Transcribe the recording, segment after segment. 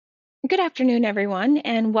Good afternoon, everyone,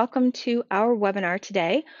 and welcome to our webinar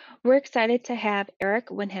today. We're excited to have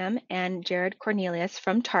Eric Wenham and Jared Cornelius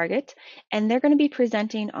from Target, and they're going to be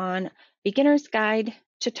presenting on Beginner's Guide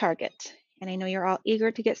to Target. And I know you're all eager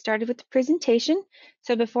to get started with the presentation.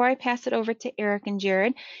 So before I pass it over to Eric and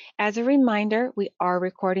Jared, as a reminder, we are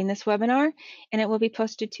recording this webinar, and it will be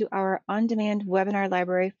posted to our on-demand webinar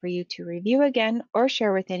library for you to review again or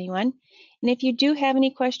share with anyone. And if you do have any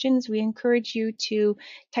questions, we encourage you to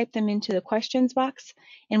type them into the questions box,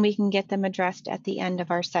 and we can get them addressed at the end of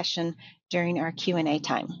our session during our Q&A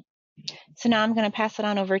time. So now I'm going to pass it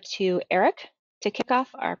on over to Eric to kick off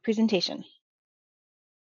our presentation.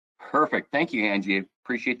 Perfect. Thank you, Angie.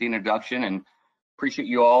 Appreciate the introduction and appreciate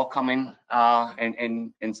you all coming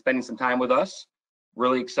and spending some time with us.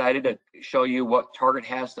 Really excited to show you what Target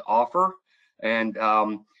has to offer, and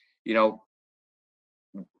you know,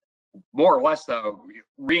 more or less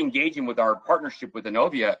re-engaging with our partnership with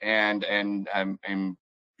Innovia and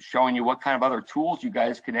showing you what kind of other tools you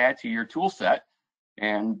guys can add to your tool set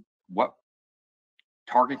and what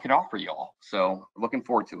Target can offer you all. So looking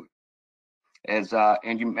forward to it. As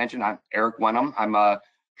Angie mentioned, I'm Eric Wenham. I'm a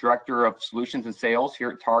Director of Solutions and Sales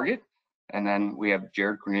here at Target. And then we have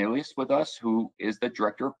Jared Cornelius with us, who is the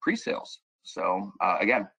Director of Pre-Sales. So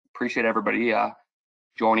again, appreciate everybody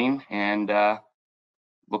joining, and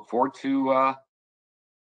look forward to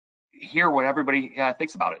hear what everybody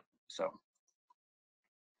thinks about it. So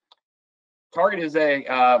Target is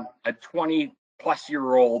a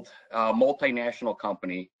 20-plus-year-old multinational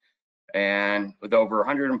company, and with over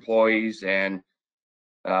 100 employees, and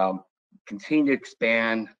continue to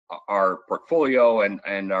expand our portfolio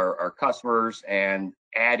and our customers, and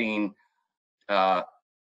adding more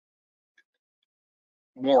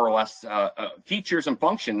or less features and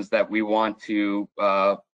functions that we want to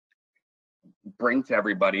bring to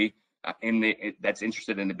everybody that's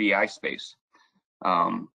interested in the BI space.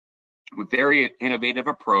 With very innovative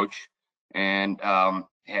approach, and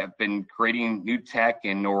have been creating new tech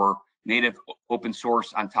and or native open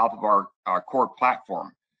source on top of our core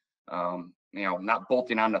platform. Not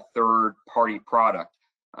bolting on a third-party product,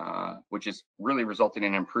 which is really resulting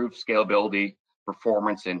in improved scalability,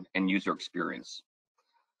 performance, and user experience.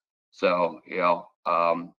 So,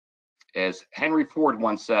 as Henry Ford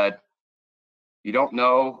once said, you don't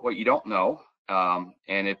know what you don't know.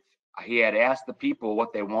 And if he had asked the people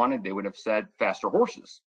what they wanted, they would have said faster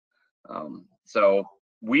horses. So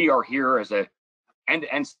we are here as a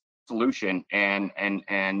end-to-end solution, and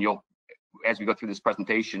you'll, as we go through this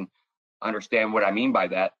presentation, understand what I mean by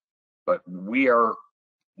that. But we are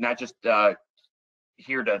not just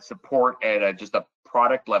here to support at just a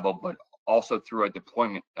product level, but also through a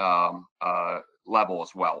deployment level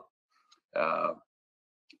as well,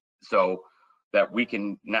 so that we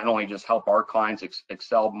can not only just help our clients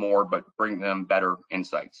excel more, but bring them better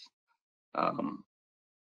insights.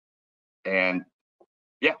 And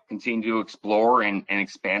yeah, continue to explore and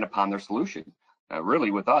expand upon their solution.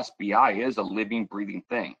 Really, with us, BI is a living, breathing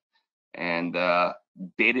thing, and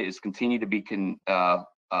data is continued to be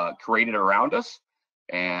created around us.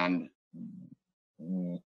 And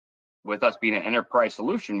with us being an enterprise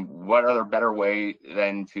solution, what other better way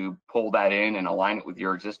than to pull that in and align it with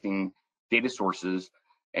your existing data sources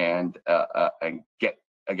and get,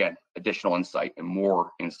 again, additional insight and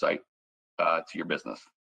more insight to your business.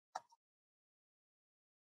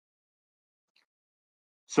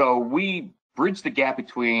 So we bridge the gap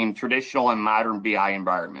between traditional and modern BI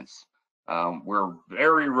environments. We're a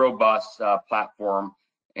very robust platform,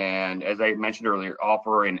 and as I mentioned earlier,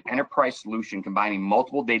 offer an enterprise solution combining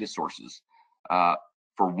multiple data sources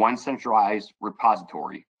for one centralized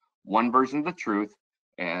repository, one version of the truth,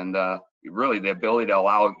 and really the ability to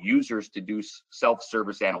allow users to do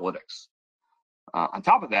self-service analytics. On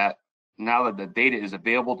top of that, now that the data is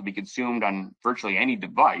available to be consumed on virtually any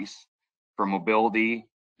device, from mobility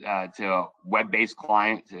to a web-based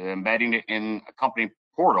client, to embedding it in a company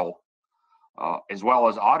portal, as well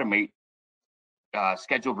as automate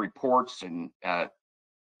scheduled reports and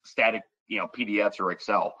static, PDFs or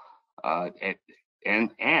Excel,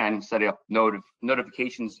 and set up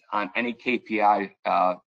notifications on any KPI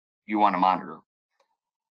you want to monitor.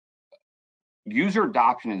 User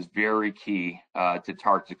adoption is very key to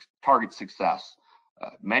Target success.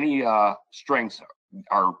 Many strengths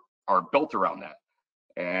are built around that,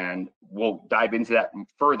 and we'll dive into that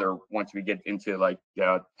further once we get into like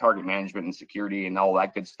target management and security and all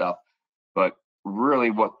that good stuff. But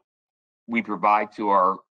really, what we provide to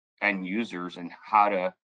our end users and how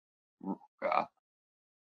to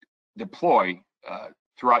deploy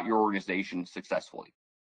throughout your organization successfully.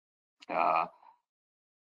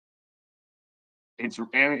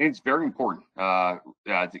 it's very important, to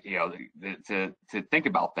think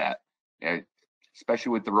about that,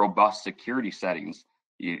 especially with the robust security settings.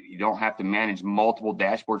 You don't have to manage multiple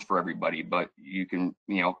dashboards for everybody, but you can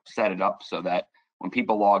set it up so that when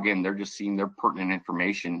people log in, they're just seeing their pertinent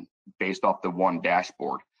information based off the one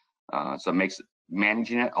dashboard. So it makes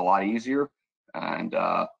managing it a lot easier, and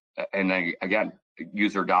then again,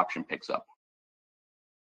 user adoption picks up.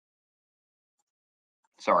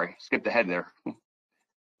 Sorry, skipped ahead there.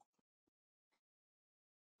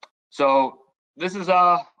 So this is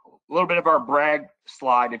a little bit of our brag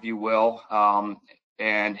slide, if you will,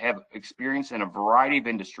 and have experience in a variety of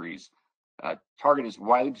industries. Target is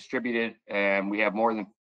widely distributed, and we have more than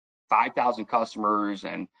 5,000 customers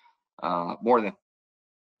and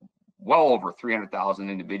well over 300,000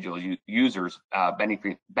 individual users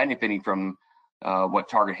benefiting from what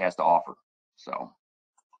Target has to offer.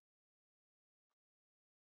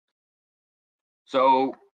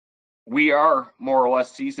 So we are more or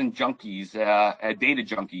less seasoned junkies, data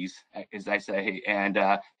junkies, as I say, and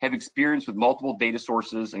have experience with multiple data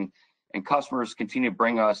sources, and customers continue to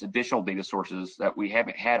bring us additional data sources that we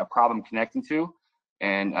haven't had a problem connecting to,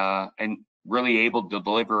 and really able to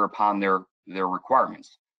deliver upon their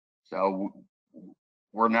requirements. So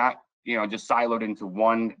we're not just siloed into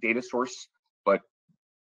one data source, but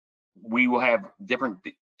we will have different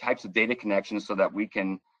types of data connections so that we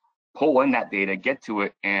can pull in that data, get to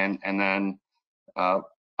it, and then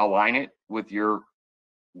align it with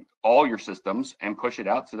all your systems and push it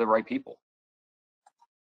out to the right people.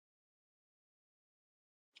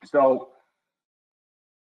 So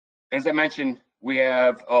as I mentioned, we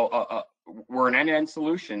have we're an end-to-end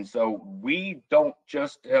solution, so we don't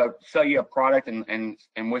just sell you a product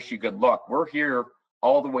and wish you good luck. We're here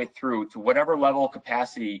all the way through to whatever level of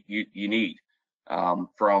capacity you need,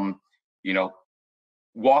 from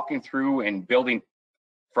walking through and building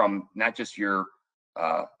from not just your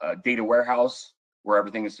data warehouse where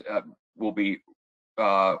everything is will be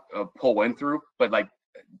pull in through, but like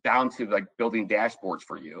down to like building dashboards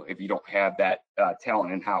for you if you don't have that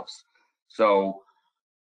talent in house. So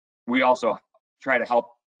we also try to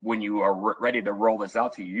help when you are ready to roll this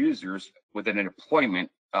out to your users with an deployment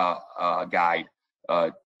guide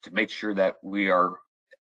to make sure that we are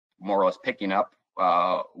more or less picking up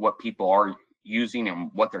what people are using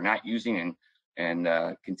and what they're not using, and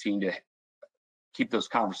continue to keep those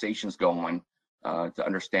conversations going to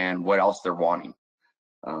understand what else they're wanting,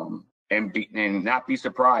 and not be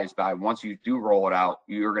surprised by once you do roll it out,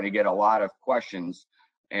 you're going to get a lot of questions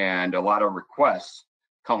and a lot of requests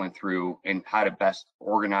coming through and how to best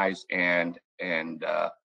organize and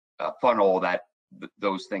funnel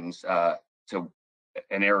those things to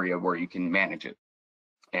an area where you can manage it.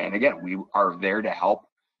 And again, we are there to help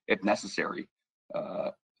if necessary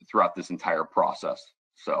throughout this entire process.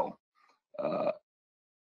 So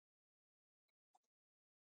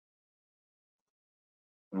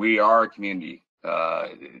we are a community.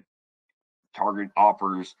 Target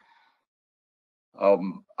offers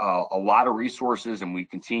a lot of resources, and we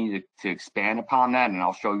continue to expand upon that, and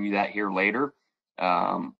I'll show you that here later.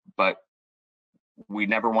 But we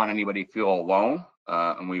never want anybody to feel alone,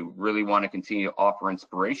 and we really want to continue to offer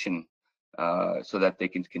inspiration so that they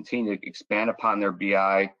can continue to expand upon their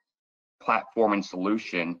BI platform and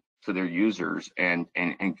solution to their users, and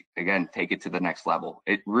again, take it to the next level.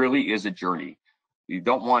 It really is a journey. You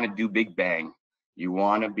don't want to do big bang. You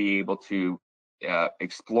want to be able to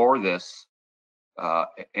explore this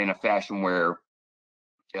in a fashion where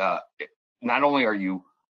not only are you,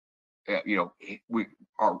 we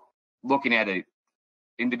are looking at an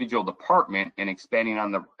individual department and expanding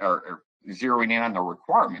on or zeroing in on the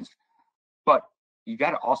requirements, but you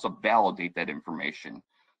got to also validate that information.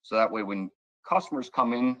 So that way, when customers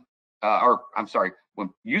come in, when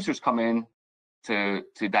users come in to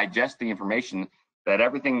digest the information, that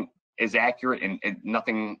everything is accurate and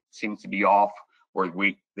nothing seems to be off, or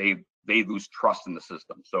they lose trust in the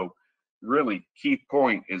system. So really, key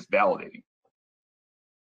point is validating.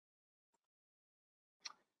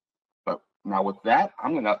 But now with that,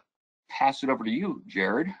 I'm going to pass it over to you,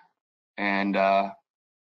 Jared, and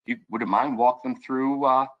you wouldn't mind walk them through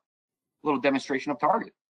a little demonstration of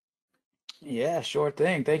Target. Yeah, sure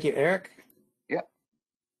thing. Thank you, Eric.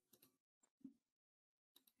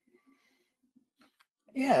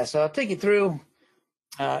 Yeah, so I'll take you through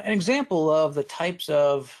an example of the types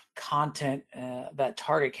of content that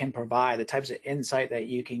Target can provide, the types of insight that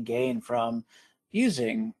you can gain from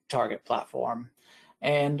using Target platform.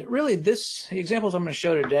 And really, the examples I'm going to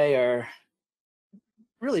show today are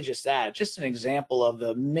really just that, just an example of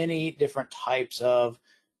the many different types of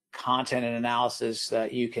content and analysis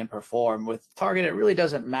that you can perform. With Target, it really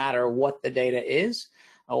doesn't matter what the data is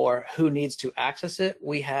or who needs to access it.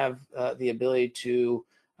 We have the ability to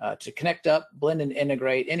connect up, blend and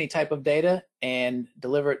integrate any type of data and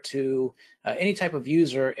deliver it to any type of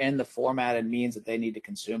user in the format and means that they need to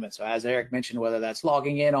consume it. So as Eric mentioned, whether that's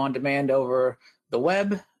logging in on demand over the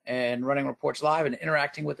web and running reports live and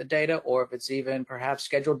interacting with the data, or if it's even perhaps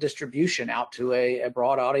scheduled distribution out to a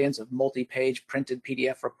broad audience of multi-page printed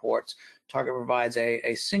PDF reports, Target provides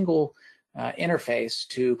a single interface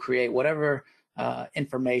to create whatever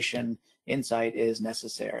information insight is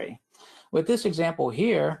necessary. With this example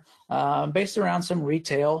here, based around some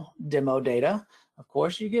retail demo data, of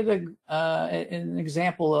course, you get an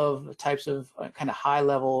example of types of kind of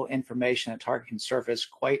high-level information that Target can surface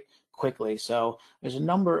quite quickly. So there's a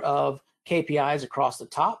number of KPIs across the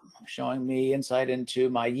top showing me insight into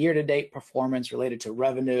my year-to-date performance related to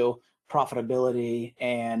revenue, profitability,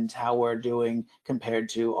 and how we're doing compared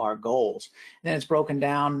to our goals. And then it's broken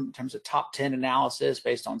down in terms of top 10 analysis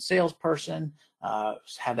based on salesperson,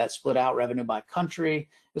 have that split out revenue by country,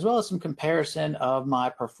 as well as some comparison of my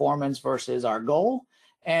performance versus our goal,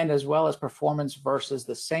 and as well as performance versus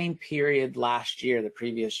the same period last year, the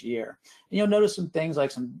previous year. And you'll notice some things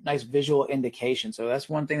like some nice visual indication. So that's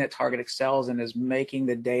one thing that Target excels in, is making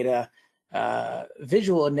the data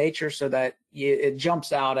visual in nature so that it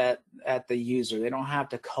jumps out at the user. They don't have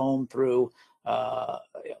to comb through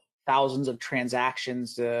thousands of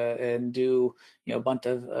transactions and do a bunch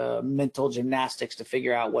of mental gymnastics to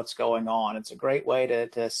figure out what's going on. It's a great way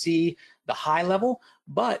to see the high level,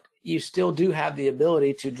 but you still do have the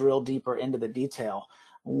ability to drill deeper into the detail.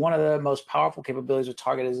 One of the most powerful capabilities of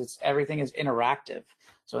Target is everything is interactive.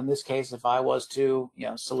 So in this case, if I was to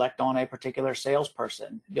select on a particular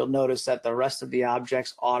salesperson, you'll notice that the rest of the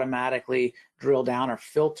objects automatically drill down or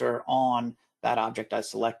filter on that object I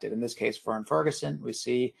selected. In this case, Vern Ferguson, we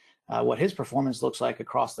see what his performance looks like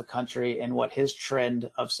across the country and what his trend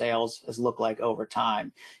of sales has looked like over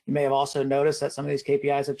time. You may have also noticed that some of these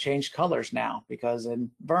KPIs have changed colors now, because in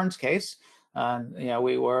Vern's case,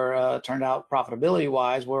 we were turned out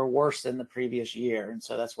profitability-wise, we're worse than the previous year, and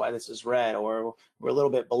so that's why this is red, or we're a little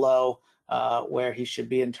bit below where he should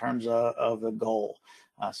be in terms of the goal.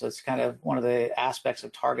 So it's kind of one of the aspects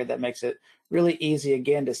of Target that makes it really easy,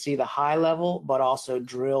 again, to see the high level, but also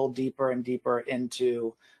drill deeper and deeper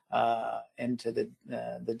into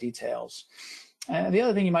the details. And the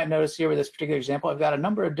other thing you might notice here with this particular example, I've got a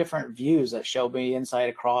number of different views that show me insight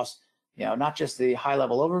across, not just the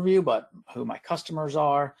high-level overview, but who my customers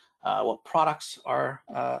are, what products are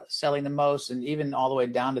selling the most, and even all the way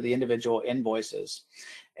down to the individual invoices.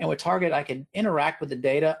 And with Target, I can interact with the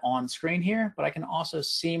data on screen here, but I can also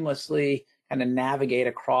seamlessly kind of navigate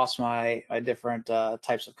across my different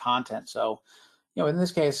types of content. So, in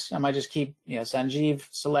this case, I might just keep, Sanjeev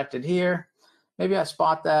selected here. Maybe I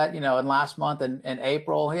spot that, in last month in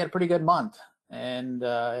April, he had a pretty good month. And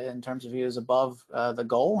in terms of he was above the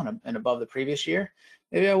goal and above the previous year.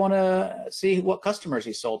 Maybe I want to see what customers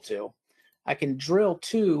he sold to. I can drill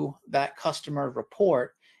to that customer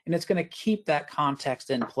report, and it's going to keep that context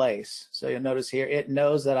in place. So you'll notice here, it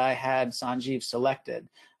knows that I had Sanjeev selected,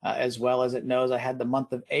 as well as it knows I had the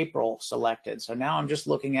month of April selected. So now I'm just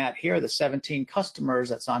looking at here the 17 customers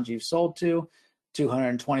that Sanjeev sold to,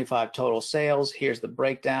 225 total sales. Here's the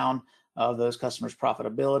breakdown of those customers'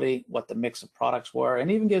 profitability, what the mix of products were, and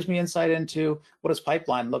even gives me insight into what his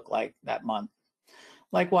pipeline looked like that month.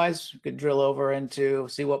 Likewise, you could drill over into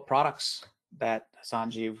see what products that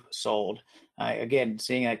Sanjeev sold. Again,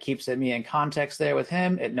 seeing it keeps me in context there with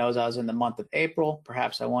him. It knows I was in the month of April.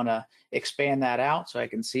 Perhaps I want to expand that out so I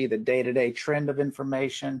can see the day-to-day trend of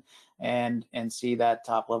information and see that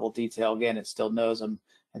top-level detail. Again, it still knows I'm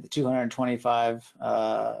at the 225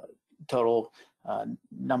 total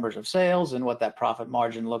numbers of sales and what that profit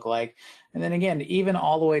margin looked like. And then again, even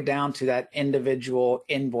all the way down to that individual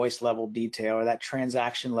invoice level detail or that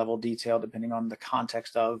transaction level detail, depending on the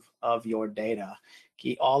context of your data.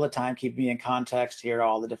 All the time, keep me in context. Here are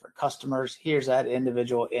all the different customers. Here's that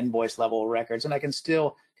individual invoice level records. And I can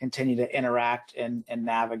still continue to interact and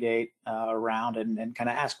navigate around and kind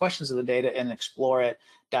of ask questions of the data and explore it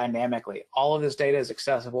dynamically. All of this data is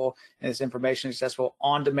accessible, and this information is accessible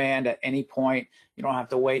on demand at any point. You don't have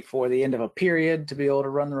to wait for the end of a period to be able to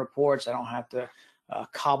run the reports. I don't have to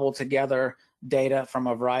cobble together data from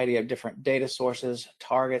a variety of different data sources.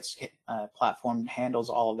 Target's platform handles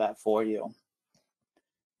all of that for you.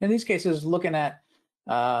 In these cases, looking at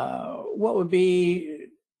what would be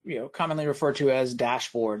commonly referred to as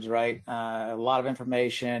dashboards, right? A lot of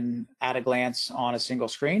information at a glance on a single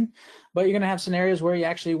screen, but you're going to have scenarios where you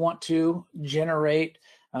actually want to generate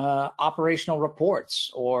operational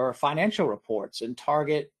reports or financial reports, and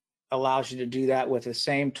Target allows you to do that with the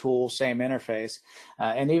same tool, same interface,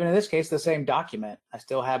 and even in this case, the same document. I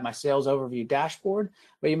still have my sales overview dashboard,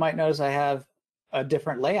 but you might notice I have a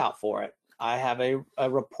different layout for it. I have a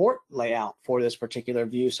report layout for this particular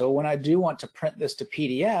view. So when I do want to print this to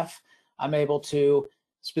PDF, I'm able to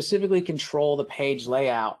specifically control the page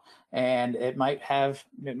layout, and it might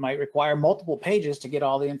require multiple pages to get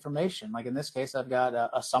all the information. Like in this case, I've got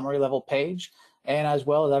a summary level page, and as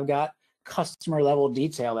well as I've got customer level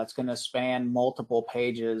detail that's going to span multiple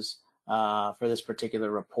pages for this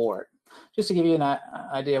particular report. Just to give you an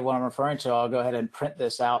idea of what I'm referring to, I'll go ahead and print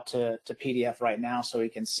this out to PDF right now so we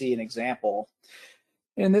can see an example.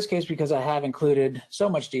 In this case, because I have included so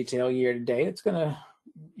much detail year to date, it's going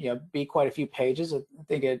to be quite a few pages. I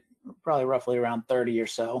think it probably roughly around 30 or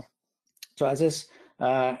so. So as this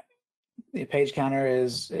the page counter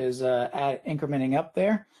is incrementing up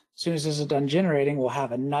there, as soon as this is done generating, we'll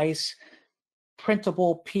have a nice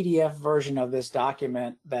printable PDF version of this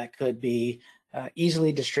document that could be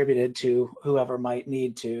easily distributed to whoever might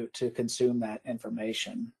need to consume that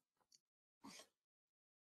information.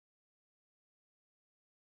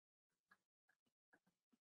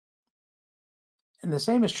 And the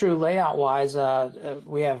same is true layout-wise.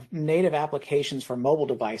 We have native applications for mobile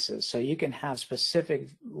devices, so you can have specific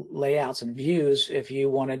layouts and views if you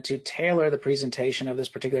wanted to tailor the presentation of this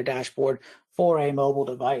particular dashboard for a mobile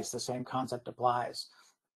device. The same concept applies.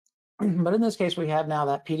 But in this case, we have now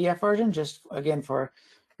that PDF version. Just again for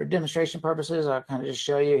demonstration purposes, I'll kind of just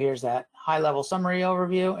show you. Here's that high-level summary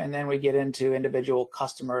overview, and then we get into individual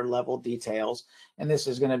customer-level details. And this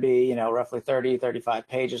is going to be, roughly 30, 35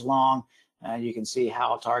 pages long. You can see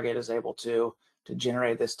how Target is able to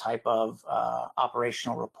generate this type of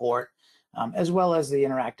operational report, as well as the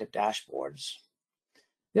interactive dashboards.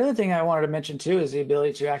 The other thing I wanted to mention too is the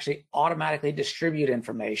ability to actually automatically distribute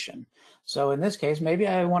information. So in this case, maybe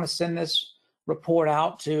I want to send this report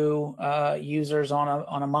out to users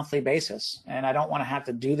on a monthly basis, and I don't want to have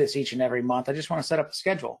to do this each and every month. I just want to set up a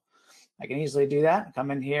schedule. I can easily do that. Come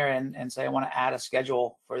in here and say I want to add a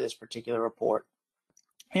schedule for this particular report.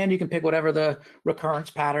 And you can pick whatever the recurrence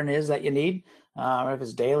pattern is that you need, if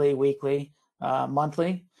it's daily, weekly,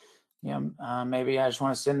 monthly. Maybe I just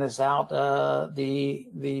want to send this out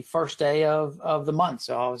the first day of the month.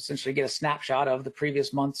 So I'll essentially get a snapshot of the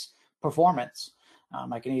previous month's performance.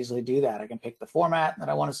 I can easily do that. I can pick the format that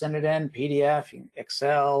I want to send it in, PDF,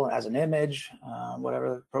 Excel, as an image, whatever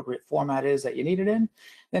the appropriate format is that you need it in.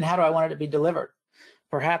 Then how do I want it to be delivered?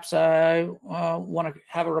 Perhaps I want to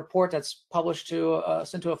have a report that's published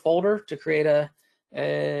sent to a folder to create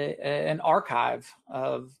an archive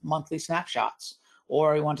of monthly snapshots,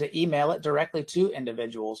 or I want to email it directly to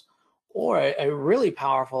individuals. Or a really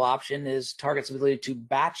powerful option is Target's ability to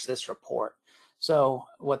batch this report. So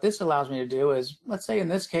what this allows me to do is, let's say in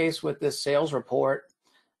this case with this sales report,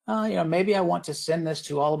 maybe I want to send this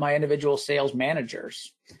to all of my individual sales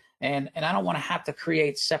managers, and I don't want to have to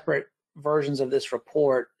create separate versions of this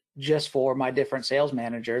report just for my different sales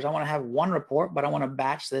managers. I want to have one report, but I want to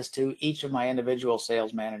batch this to each of my individual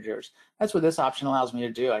sales managers. That's what this option allows me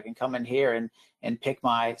to do. I can come in here and pick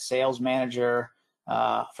my sales manager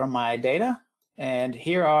from my data. And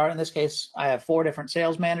here are, in this case, I have 4 different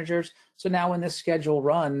sales managers. So now when this schedule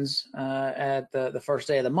runs at the first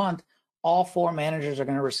day of the month, all 4 managers are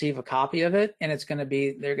going to receive a copy of it, and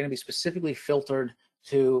they're going to be specifically filtered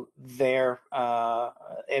to their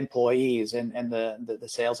employees and the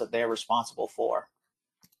sales that they're responsible for.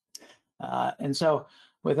 And so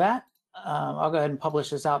with that, I'll go ahead and publish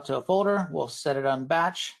this out to a folder. We'll set it on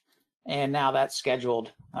batch, and now that's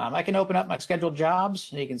scheduled. I can open up my scheduled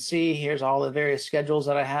jobs. You can see here's all the various schedules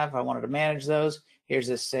that I have if I wanted to manage those. Here's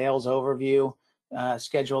this sales overview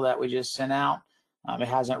schedule that we just sent out. It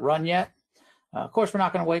hasn't run yet. Of course, we're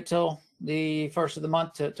not going to wait till the first of the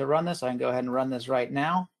month to run this. I can go ahead and run this right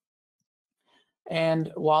now.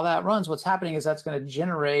 And while that runs, what's happening is that's going to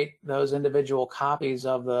generate those individual copies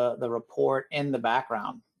of the report in the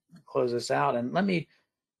background. Close this out, and let me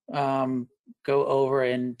go over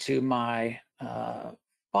into my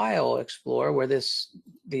file explorer where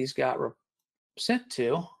these got sent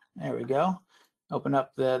to. There we go. Open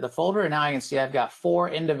up the folder, and now I can see I've got 4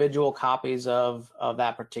 individual copies of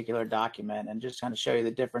that particular document. And just kind of show you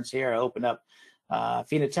the difference here, I open up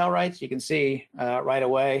Fina Tellwright's. You can see right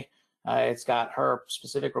away it's got her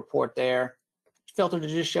specific report there, filtered to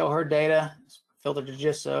just show her data, filtered to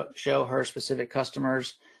just show her specific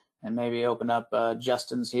customers. And maybe open up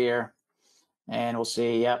Justin's here, and we'll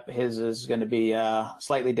see, yep, his is going to be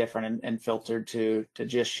slightly different and filtered to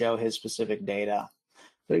just show his specific data.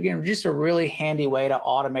 So again, just a really handy way to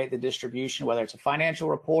automate the distribution, whether it's a financial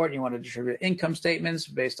report, you want to distribute income statements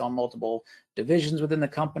based on multiple divisions within the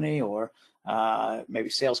company, or maybe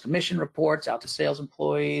sales commission reports out to sales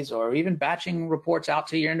employees, or even batching reports out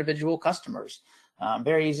to your individual customers.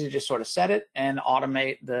 Very easy to just sort of set it and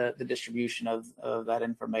automate the distribution of that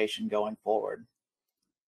information going forward.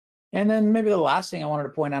 And then maybe the last thing I wanted to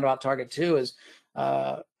point out about Target 2 is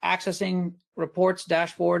accessing reports,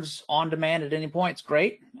 dashboards on demand at any point is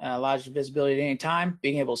great. Allows you visibility at any time.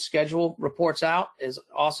 Being able to schedule reports out is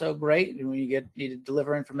also great when you need to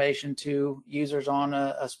deliver information to users on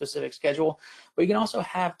a specific schedule. But you can also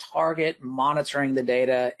have Target monitoring the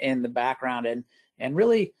data in the background and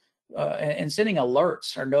really and sending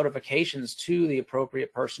alerts or notifications to the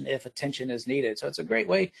appropriate person if attention is needed. So it's a great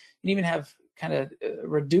way. You can even have kind of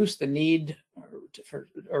reduce the need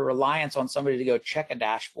or reliance on somebody to go check a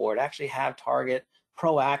dashboard. Actually have Target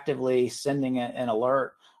proactively sending an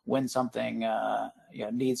alert when something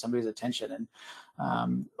needs somebody's attention,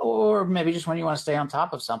 and or maybe just when you want to stay on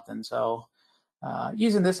top of something. So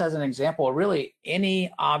using this as an example, really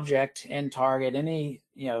any object in Target, any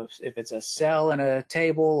if it's a cell in a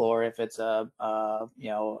table, or if it's a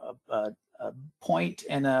point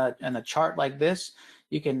in a chart like this,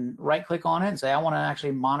 you can right click on it and say, I want to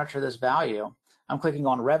actually monitor this value. I'm clicking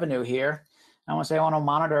on revenue here. I want to say I want to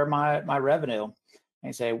monitor my revenue.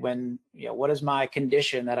 And say what is my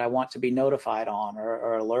condition that I want to be notified on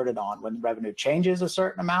or alerted on? When revenue changes a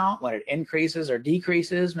certain amount, when it increases or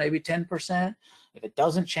decreases, maybe 10%. If it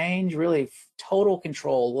doesn't change, really total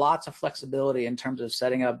control, lots of flexibility in terms of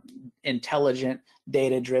setting up intelligent,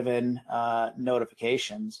 data-driven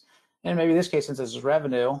notifications. And maybe in this case, since this is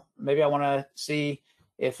revenue, maybe I want to see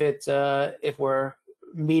if we're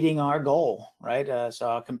meeting our goal, right? So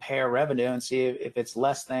I'll compare revenue and see if it's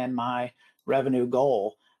less than my revenue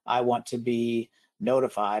goal. I want to be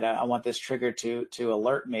notified. I want this trigger to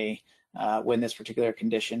alert me when this particular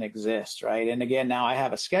condition exists, right? And again, now I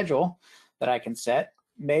have a schedule that I can set.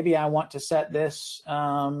 Maybe I want to set this,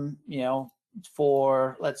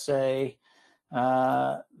 for, let's say,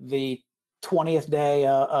 the 20th day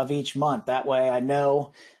of each month. That way I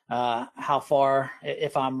know how far,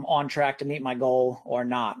 if I'm on track to meet my goal or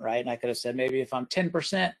not, right? And I could have said maybe if I'm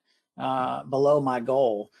 10% below my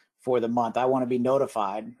goal for the month, I want to be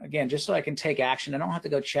notified. Again, just so I can take action. I don't have to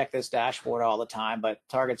go check this dashboard all the time, but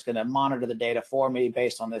Target's going to monitor the data for me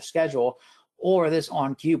based on this schedule or this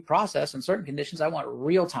on-cue process. In certain conditions, I want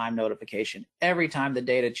real-time notification. Every time the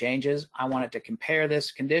data changes, I want it to compare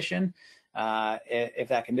this condition. If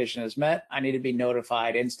that condition is met, I need to be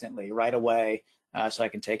notified instantly, right away, so I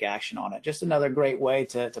can take action on it. Just another great way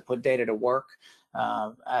to put data to work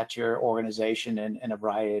at your organization in a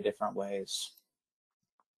variety of different ways.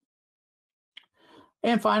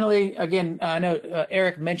 And finally, again, I know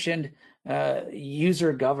Eric mentioned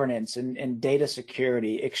user governance and data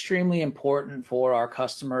security, extremely important for our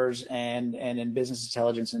customers and in business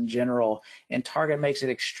intelligence in general. And Target makes it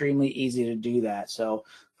extremely easy to do that. So,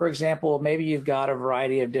 for example, maybe you've got a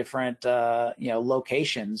variety of different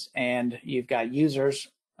locations, and you've got users,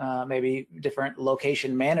 maybe different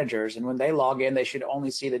location managers, and when they log in, they should only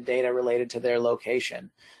see the data related to their location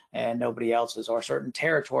and nobody else's, or certain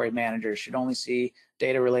territory managers should only see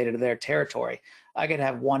data related to their territory. I could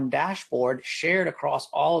have one dashboard shared across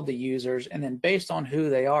all of the users, and then based on who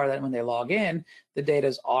they are, then when they log in, the data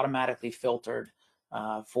is automatically filtered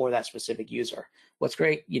for that specific user. What's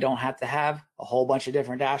great, you don't have to have a whole bunch of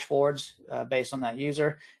different dashboards based on that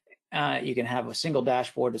user. You can have a single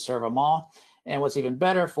dashboard to serve them all. And what's even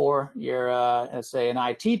better for your, let's say, an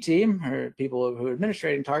IT team or people who are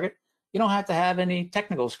administrating Target, you don't have to have any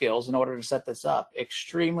technical skills in order to set this up.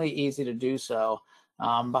 Extremely easy to do so.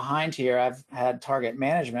 Behind here, I've had Target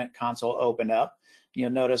Management Console opened up. You'll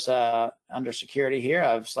notice under security here,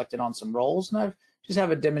 I've selected on some roles, and I've just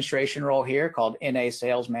have a demonstration role here called NA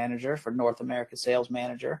Sales Manager for North America Sales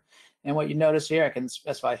Manager. And what you notice here, I can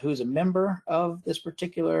specify who's a member of this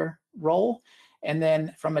particular role. And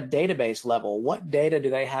then from a database level, what data do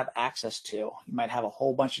they have access to? You might have a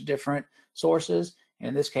whole bunch of different sources.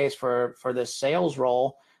 In this case, for this sales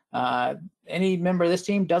role, any member of this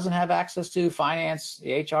team doesn't have access to finance,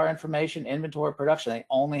 the HR information, inventory, production. They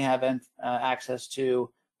only have access to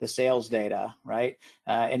the sales data, right?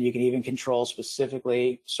 And you can even control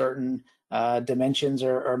specifically certain dimensions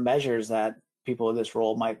or measures that people in this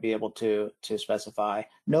role might be able to specify.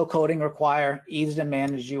 No coding required, easy to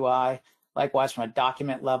manage UI. Likewise, from a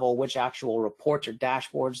document level, which actual reports or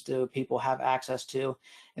dashboards do people have access to?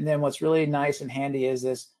 And then what's really nice and handy is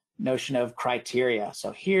this notion of criteria.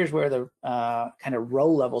 So here's where the kind of row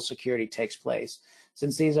level security takes place.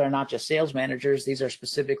 since these are not just sales managers, these are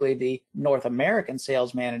specifically the North American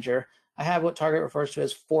sales manager, I have what Target refers to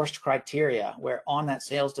as forced criteria, where on that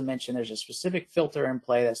sales dimension, there's a specific filter in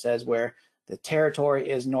play that says where the territory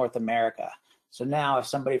is North America. So now if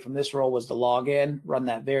somebody from this role was to log in, run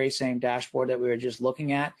that very same dashboard that we were just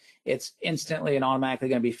looking at, it's instantly and automatically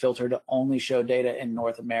going to be filtered to only show data in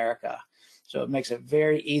North America. So it makes it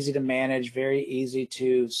very easy to manage, very easy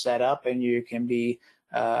to set up, and you can be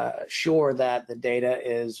sure that the data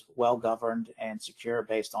is well governed and secure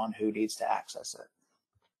based on who needs to access it.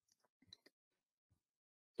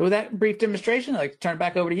 So with that brief demonstration, I'd like to turn it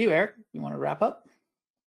back over to you, Eric. You want to wrap up?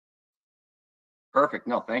 Perfect.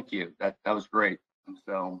 No, thank you. That was great.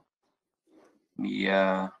 So let me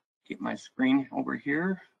get my screen over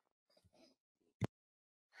here.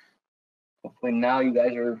 Hopefully now you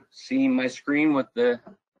guys are seeing my screen with the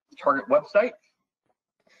Target website.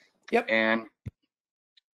 Yep. And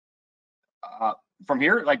from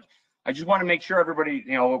here, like, I just want to make sure everybody,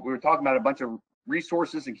 we were talking about a bunch of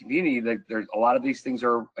resources and community, that there's a lot of these things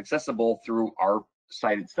are accessible through our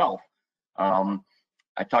site itself.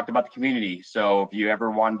 I talked about the community, so if you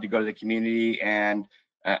ever wanted to go to the community and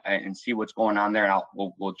see what's going on there, and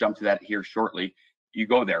we'll jump to that here shortly. You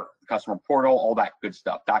go there, customer portal, all that good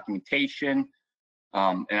stuff, documentation,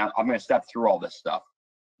 and I'm going to step through all this stuff.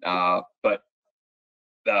 But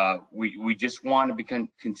we just want to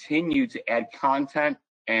continue to add content,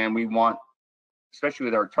 and we want, especially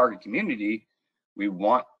with our target community, we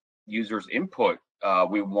want users' input.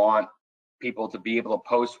 We want people to be able to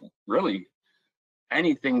post really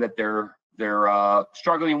anything that they're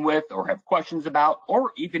struggling with or have questions about,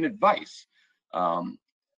 or even advice.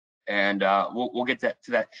 And we'll get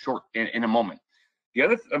to that short in a moment. The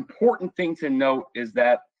other important thing to note is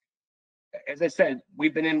that, as I said,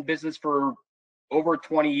 we've been in business for over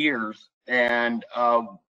 20 years, and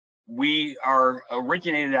we are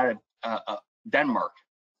originated out of Denmark,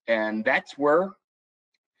 and that's where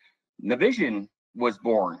Navision was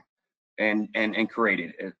born and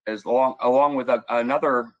created, along with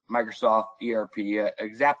another Microsoft ERP,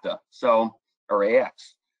 Exapta, or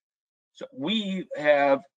AX. So we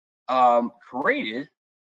have created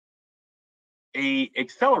a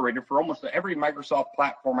accelerator for almost every Microsoft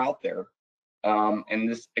platform out there, and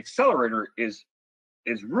this accelerator is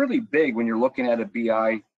really big when you're looking at a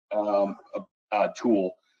BI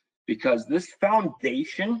tool, because this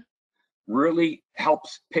foundation really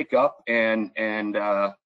helps pick up and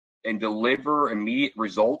deliver immediate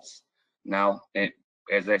results. Now,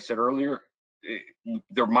 as I said earlier,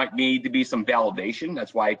 there might need to be some validation.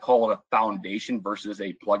 That's why I call it a foundation versus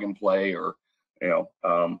a plug and play or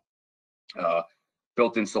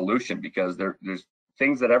built-in solution, because there's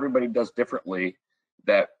things that everybody does differently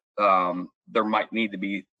that there might need to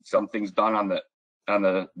be some things done on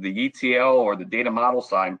the ETL or the data model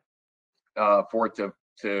side for it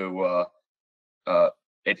to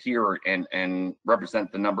adhere and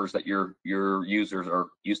represent the numbers that your users are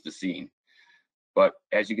used to seeing. But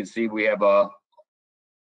as you can see, we have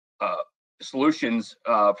solutions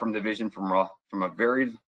from Navision from a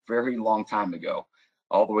very, very long time ago,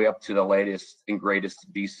 all the way up to the latest and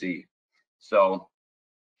greatest BC. So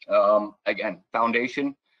again,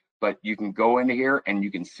 foundation, but you can go into here and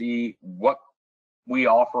you can see what we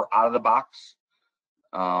offer out of the box,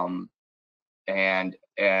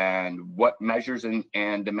 and what measures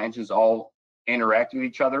and dimensions all interact with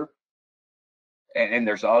each other. And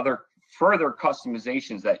there's other further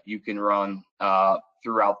customizations that you can run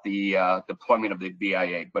throughout the deployment of the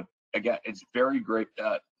BIA. But again, it's very great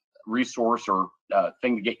resource or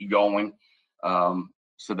thing to get you going,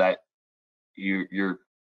 so that you're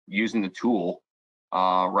using the tool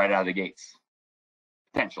right out of the gates,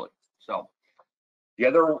 potentially. So the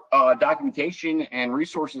other documentation and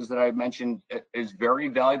resources that I mentioned is very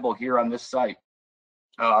valuable here on this site.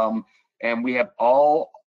 And we have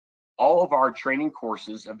all of our training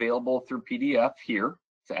courses available through PDF here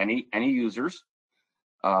to any users.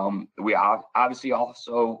 We obviously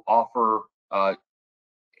also offer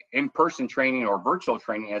in-person training or virtual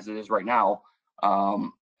training, as it is right now,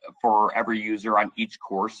 for every user on each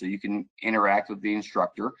course, so you can interact with the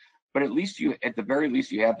instructor. But at the very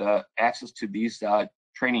least, you have the access to these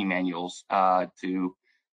training manuals to,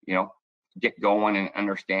 get going and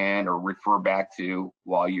understand or refer back to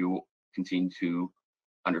while you continue to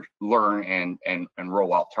learn and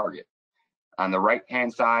roll out Target. On the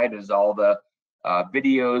right-hand side is all the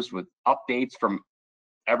videos with updates from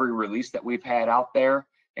every release that we've had out there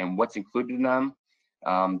and what's included in them,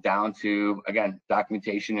 down to, again,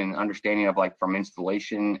 documentation and understanding of, like, from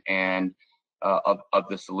installation and of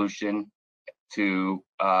the solution to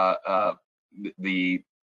the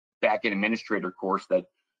back-end administrator course that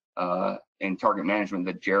in target management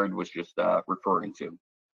that Jared was just referring to.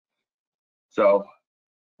 So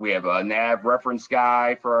we have a nav reference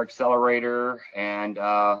guide for our accelerator, and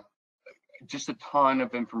just a ton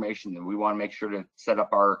of information that we want to make sure to set up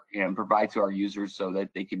our and provide to our users so that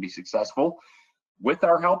they can be successful with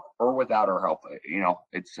our help or without our help.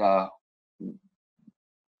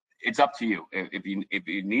 It's up to you. If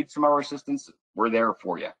you need some of our assistance, we're there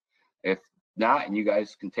for you. If not, and you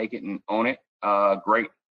guys can take it and own it, great.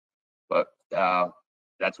 But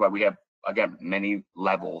that's why we have, again, many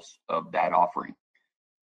levels of that offering.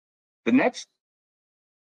 The next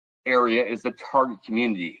area is the target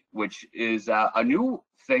community, which is a new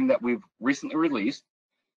thing that we've recently released.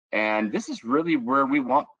 And this is really where we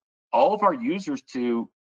want all of our users to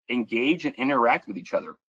engage and interact with each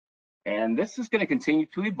other. And this is going to continue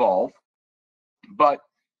to evolve. But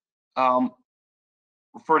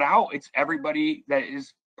for now, it's everybody that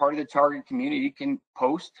is part of the target community can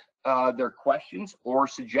post their questions or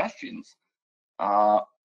suggestions. I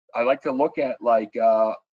like to look at like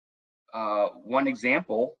one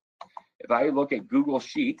example. If I look at Google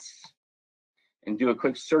Sheets and do a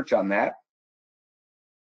quick search on that,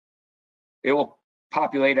 it will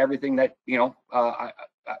populate everything that I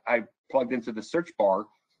plugged into the search bar.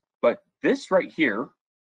 But this right here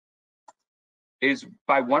is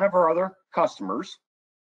by one of our other customers,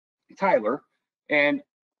 Tyler, and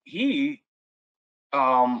he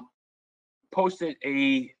posted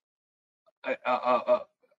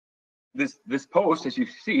this post, as you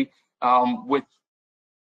see, with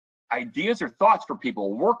ideas or thoughts for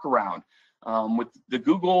people, workaround. With the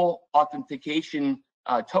Google authentication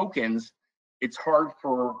tokens, it's hard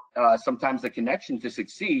for sometimes the connection to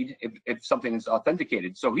succeed if something is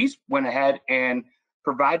authenticated. So he's went ahead and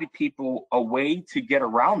provided people a way to get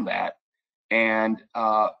around that, and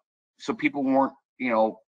so people weren't,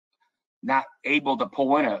 not able to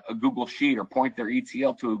pull in a Google Sheet or point their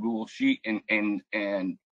ETL to a Google Sheet, and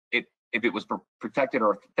if it was protected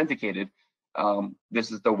or authenticated,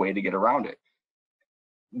 this is the way to get around it.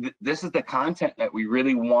 This is the content that we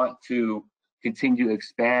really want to continue to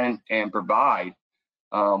expand and provide,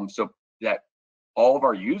 so that all of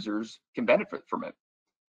our users can benefit from it.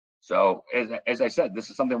 So as I said,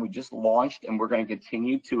 this is something we just launched, and we're going to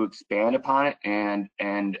continue to expand upon it and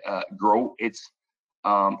grow its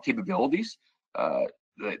capabilities.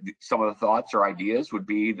 Some of the thoughts or ideas would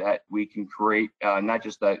be that we can create not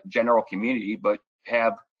just a general community, but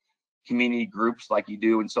have community groups like you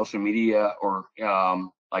do in social media, or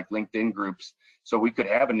like LinkedIn groups. So we could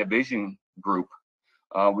have a division group.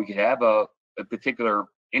 We could have a particular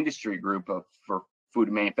industry group for food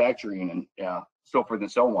and manufacturing, and so forth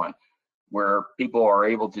and so on, where people are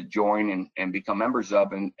able to join and become members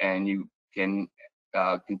of, and you can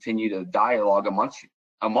continue to dialogue amongst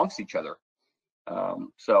each other.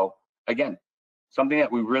 So again, something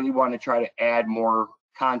that we really want to try to add more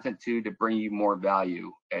content to bring you more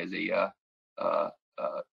value as a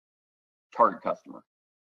target customer.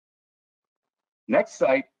 Next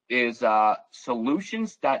site is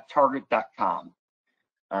solutions.target.com.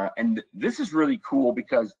 And this is really cool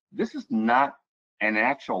because this is not an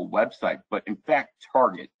actual website, but in fact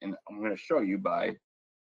Target, and I'm going to show you by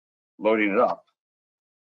loading it up.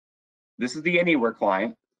 This is the Anywhere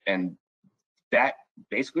client, and that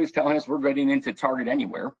basically is telling us we're getting into Target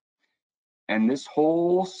Anywhere. And this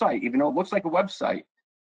whole site, even though it looks like a website,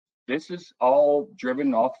 this is all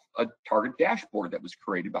driven off a Target dashboard that was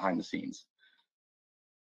created behind the scenes.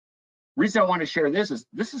 Reason I want to share this is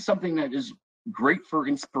something that is great for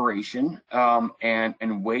inspiration,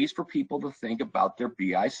 and ways for people to think about their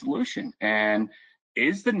BI solution. And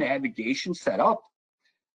is the navigation set up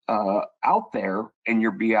out there in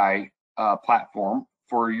your BI platform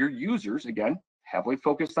for your users, again, heavily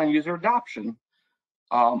focused on user adoption,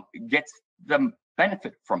 gets the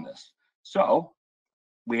benefit from this. So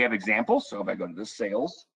we have examples. So if I go to the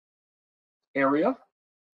sales area,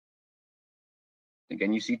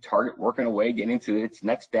 again, you see Target working away, getting to its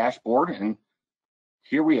next dashboard, and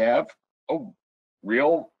here we have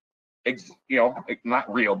real,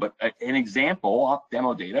 not real, but an example of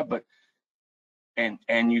demo data. But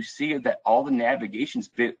and you see that all the navigation's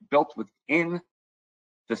built within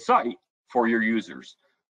the site for your users,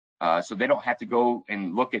 so they don't have to go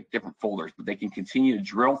and look at different folders, but they can continue to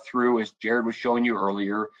drill through, as Jared was showing you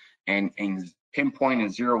earlier, and pinpoint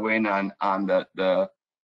and zero in on the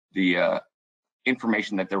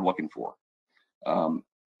information that they're looking for.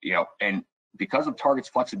 And because of Target's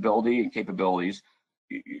flexibility and capabilities,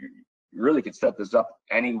 you really could set this up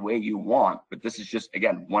any way you want. But this is just,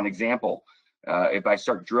 again, one example. If I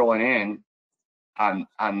start drilling in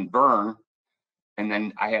on burn, and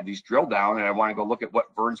then I have these drill down and I want to go look at what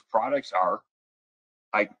Vern's products are,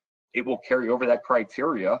 it will carry over that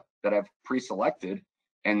criteria that I've pre-selected,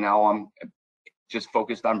 and now I'm just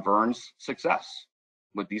focused on Vern's success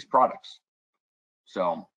with these products.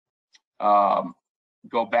 So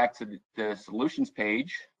go back to the solutions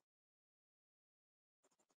page.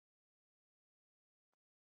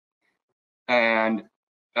 And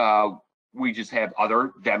we just have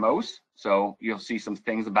other demos. So you'll see some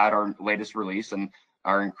things about our latest release and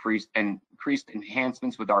our increased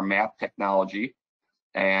enhancements with our map technology,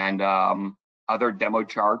 and other demo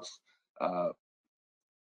charts.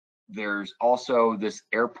 There's also this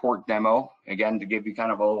airport demo, again, to give you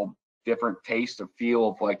kind of a little different taste or feel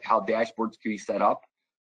of like how dashboards can be set up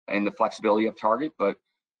and the flexibility of Target. But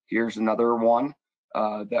here's another one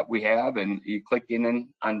that we have, and you click in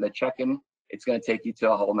on the check-in, it's going to take you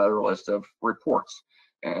to a whole nother list of reports.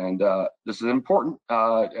 And this is important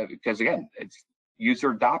because, again, it's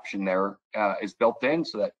user adoption there is built in,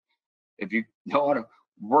 so that if you don't want to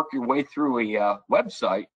work your way through a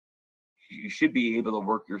website, you should be able to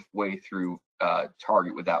work your way through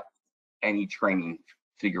Target without any training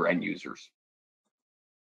to your end users.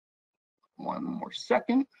 One more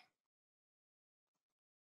second.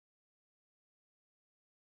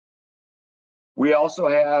 We also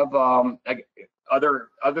have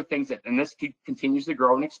other things that, and this continues to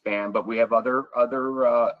grow and expand, but we have other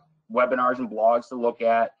webinars and blogs to look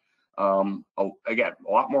at. Again,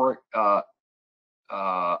 a lot more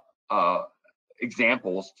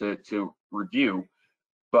examples to review,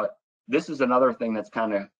 but this is another thing that's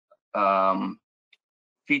kind of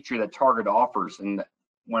feature that Target offers. And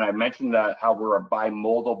when I mentioned that how we're a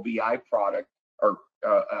bimodal BI product, or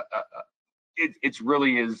it's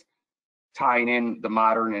really is tying in the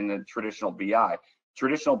modern and the traditional BI.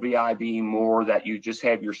 Traditional BI being more that you just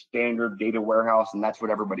have your standard data warehouse and that's what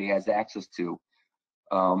everybody has access to.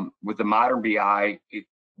 With the modern BI,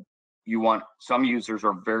 some users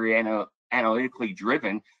are very analytically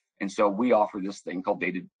driven, and so we offer this thing called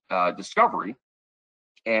data discovery,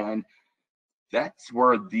 and that's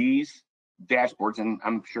where these dashboards, and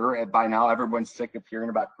I'm sure by now everyone's sick of hearing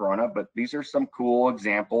about Corona, but these are some cool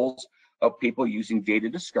examples of people using data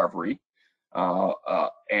discovery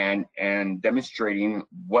and demonstrating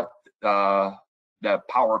what the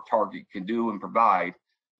power of Target can do and provide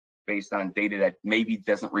based on data that maybe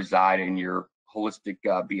doesn't reside in your holistic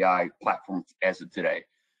BI platform as of today.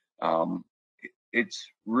 It's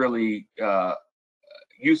really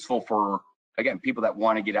useful for, again, people that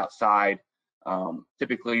want to get outside.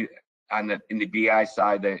 Typically in the BI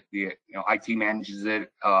side, the IT manages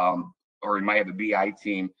it, or you might have a BI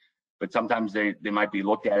team, but sometimes they might be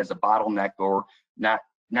looked at as a bottleneck or not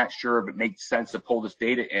sure if it makes sense to pull this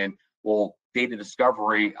data in. Well, data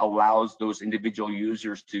discovery allows those individual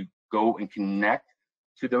users to go and connect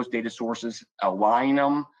to those data sources, align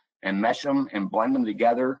them and mesh them and blend them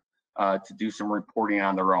together to do some reporting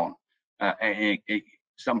on their own.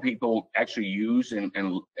 Some people actually use and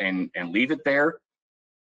leave it there,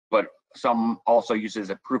 but some also use it as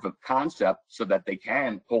a proof of concept so that they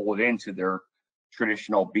can pull it into their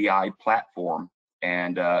traditional BI platform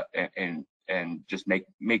and just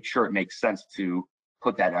make sure it makes sense to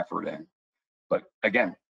put that effort in. But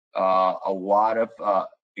again, a lot of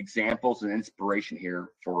examples and inspiration here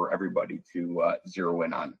for everybody to zero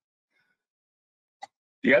in on.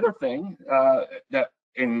 The other thing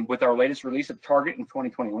with our latest release of Target in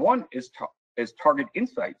 2021 is Target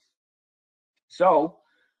Insights. So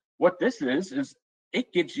what this is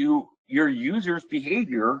it gives you your users'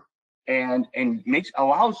 behavior and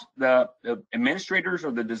allows the administrators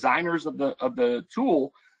or the designers of the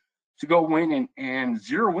tool to go in and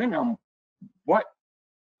zero in on what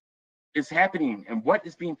is happening and what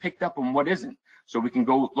is being picked up and what isn't. So we can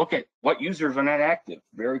go look at what users are not active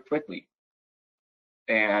very quickly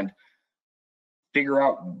and figure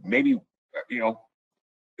out, maybe, at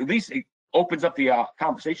least it opens up the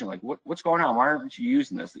conversation, like what's going on? Why aren't you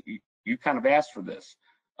using this? You kind of asked for this.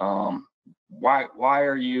 Why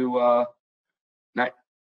are you not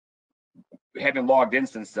haven't logged in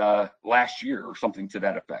since last year or something to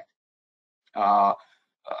that effect?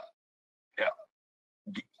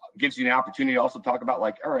 Gives you an opportunity to also talk about,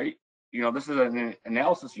 like, all right, this is an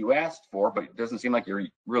analysis you asked for, but it doesn't seem like you're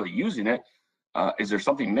really using it. Is there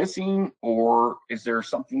something missing, or is there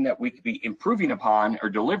something that we could be improving upon or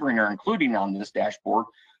delivering or including on this dashboard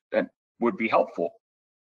that would be helpful?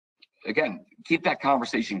 Again, keep that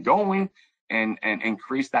conversation going and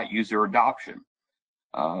increase that user adoption.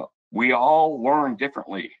 We all learn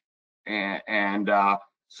differently, and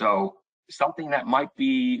so something that might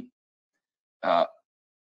be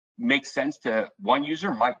makes sense to one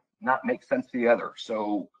user might not make sense to the other.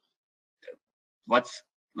 So let's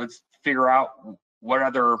figure out what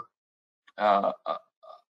other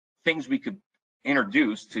things we could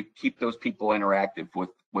introduce to keep those people interactive with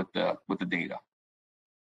the data.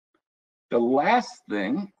 The last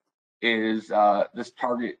thing is this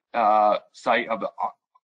target site of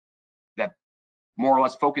that more or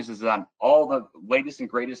less focuses on all the latest and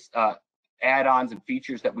greatest add-ons and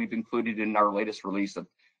features that we've included in our latest release of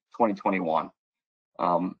 2021.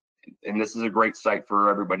 And this is a great site for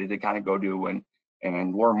everybody to kind of go to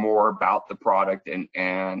and learn more about the product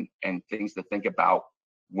and things to think about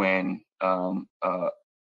when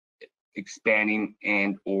expanding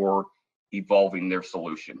and or evolving their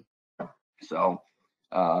solution. So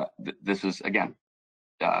this is, again,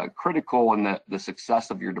 critical in the success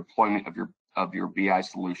of your deployment of your BI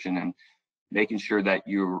solution, and making sure that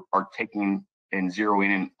you are taking and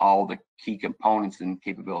zeroing in all the key components and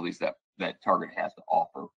capabilities that Target has to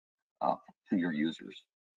offer to your users.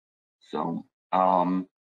 So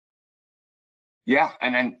yeah,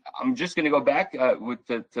 and then I'm just going to go back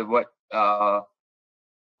to what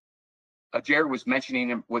Jared was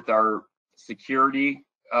mentioning with our security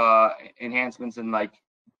enhancements, and like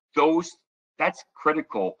that's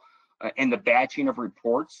critical in the batching of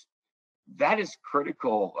reports. That is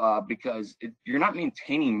critical because you're not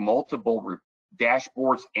maintaining multiple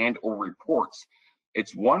dashboards and or reports.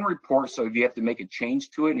 It's one report, so if you have to make a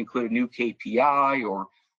change to it, include a new KPI or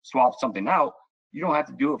swap something out, you don't have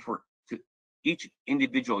to do it to each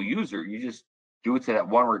individual user. You just do it to that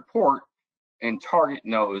one report, and Target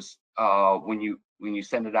knows when you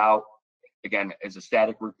send it out, again, as a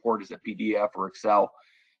static report, as a PDF or Excel,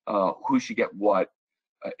 who should get what,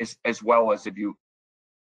 as well as if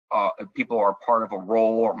people are part of a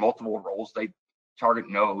role or multiple roles, Target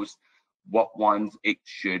knows what ones it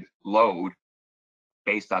should load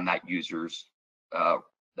based on that user's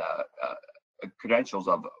credentials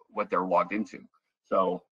of what they're logged into.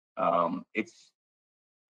 So it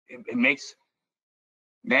makes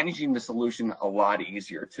managing the solution a lot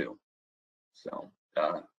easier too. So,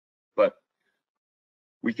 but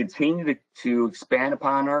we continue to expand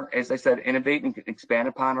upon as I said, innovate and expand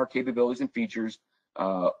upon our capabilities and features.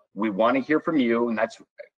 We want to hear from you, and that's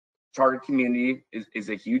Target community is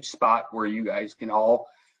a huge spot where you guys can all,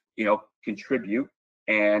 contribute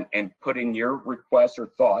and put in your requests or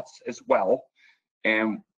thoughts as well.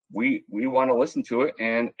 And we want to listen to it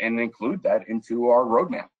and include that into our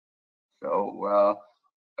roadmap. So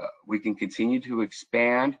we can continue to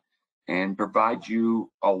expand and provide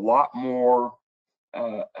you a lot more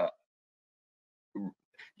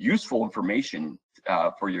useful information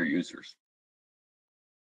for your users.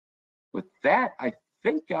 With that, I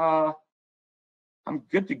think I'm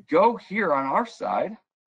good to go here on our side.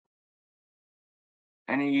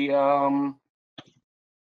 Any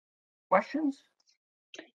questions?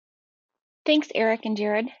 Thanks, Eric and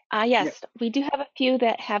Jared. Yes, Yep. we do have a few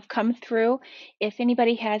that have come through. If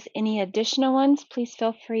anybody has any additional ones, please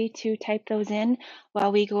feel free to type those in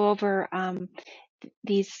while we go over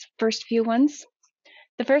these first few ones.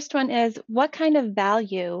 The first one is, what kind of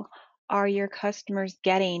value are your customers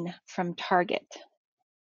getting from Target?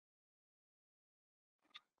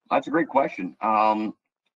 That's a great question.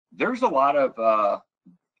 There's a lot of,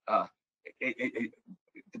 it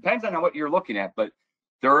depends on what you're looking at, but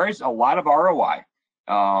there is a lot of ROI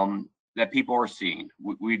that people are seeing.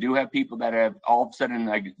 We do have people that have all of a sudden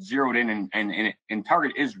like zeroed in, and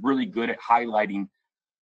Target is really good at highlighting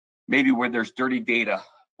maybe where there's dirty data,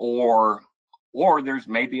 or there's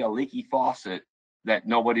maybe a leaky faucet that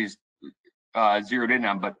nobody's zeroed in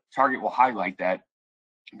on, but Target will highlight that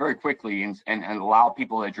very quickly and allow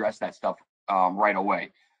people to address that stuff right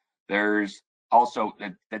away. There's also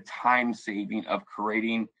the time saving of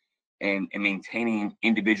creating and maintaining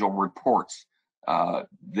individual reports.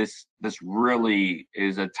 This really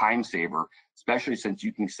is a time saver, especially since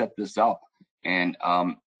you can set this up and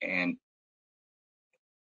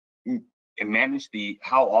manage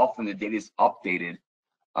how often the data is updated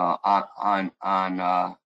on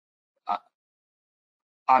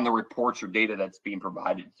the reports or data that's being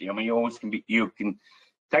provided. I mean, you can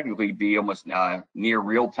technically be almost near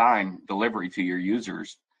real-time delivery to your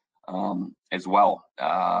users as well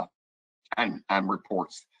on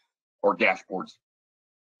reports or dashboards.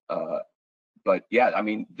 But yeah, I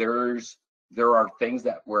mean, there are things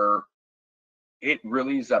where it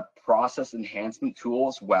really is a process enhancement tool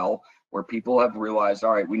as well, where people have realized,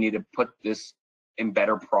 all right, we need to put this in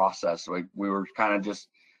better process. Like we were kind of just,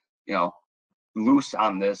 loose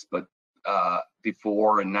on this, but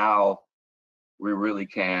before, and now we really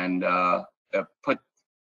can put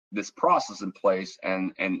this process in place,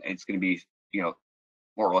 and it's going to be,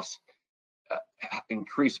 more or less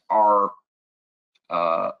increase our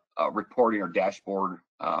reporting or dashboard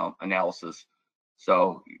analysis.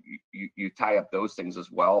 So you tie up those things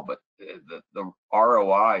as well, but the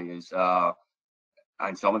ROI is on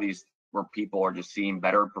some of these where people are just seeing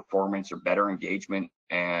better performance or better engagement,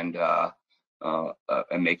 and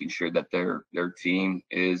making sure that their team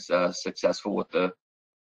is successful with the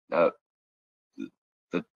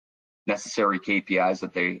necessary KPIs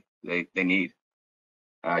that they need.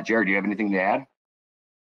 Jared, do you have anything to add?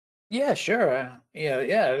 Yeah, sure.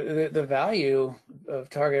 The value of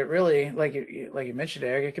Target really, like you mentioned,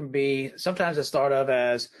 Eric, it can be sometimes it's thought of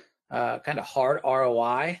as kind of hard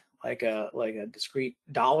ROI, like a discrete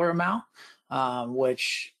dollar amount,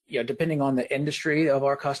 which depending on the industry of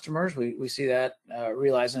our customers, we see that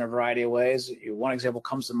realized in a variety of ways. One example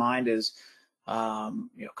comes to mind is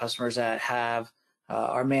customers that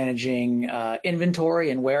are managing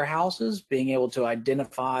inventory in warehouses, being able to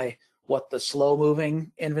identify what the slow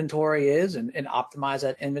moving inventory is and optimize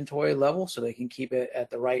that inventory level so they can keep it at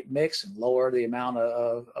the right mix and lower the amount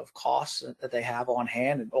of costs that they have on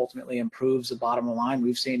hand, and ultimately improves the bottom line.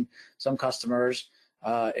 We've seen some customers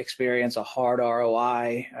experience a hard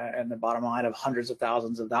ROI and the bottom line of hundreds of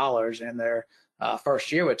thousands of dollars in their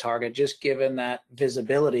first year with Target, just given that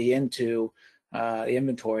visibility into the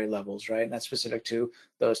inventory levels, right? And that's specific to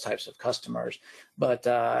those types of customers. But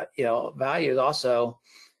value is also,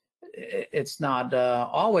 it's not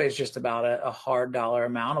always just about a hard dollar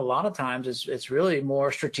amount. A lot of times it's really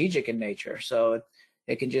more strategic in nature. So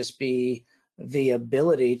it can just be the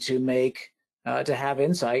ability to make to have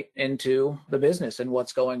insight into the business and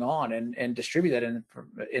what's going on, and distribute that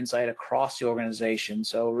insight across the organization.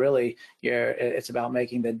 So really, it's about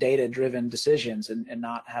making the data-driven decisions and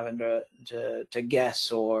not having to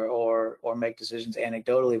guess or make decisions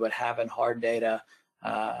anecdotally, but having hard data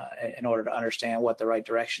in order to understand what the right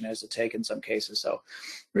direction is to take in some cases. So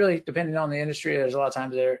really, depending on the industry, there's a lot of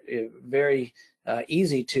times they're very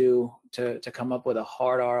easy to come up with a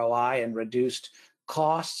hard ROI and reduced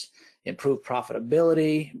costs, improve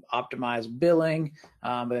profitability, optimize billing,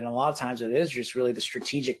 but then a lot of times it is just really the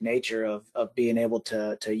strategic nature of being able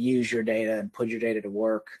to use your data and put your data to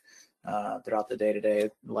work throughout the day-to-day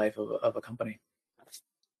life of a company.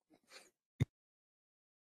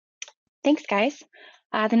 Thanks, guys.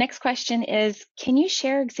 The next question is, can you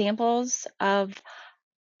share examples of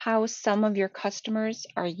how some of your customers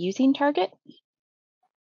are using Target?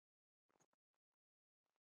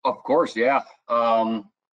 Of course, yeah.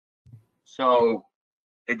 So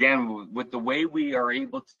again, with the way we are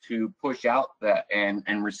able to push out that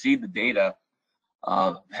and receive the data,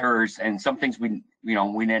 and some things we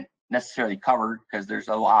didn't necessarily cover because there's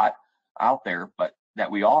a lot out there, but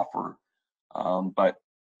that we offer. But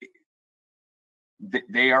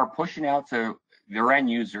they are pushing out to their end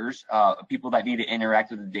users, people that need to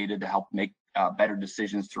interact with the data to help make better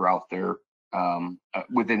decisions throughout their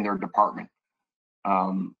within their department,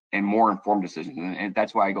 and more informed decisions. And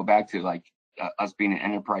that's why I go back to us being an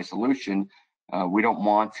enterprise solution. We don't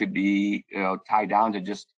want to be tied down to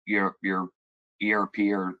just your ERP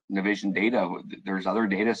or Navision data. There's other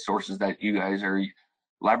data sources that you guys are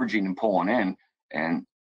leveraging and pulling in. And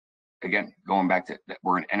again, going back to that,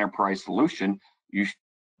 we're an enterprise solution.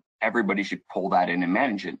 Everybody should pull that in and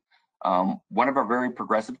manage it. One of our very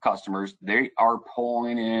progressive customers, they are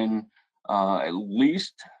pulling in at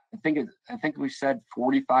least, I think we said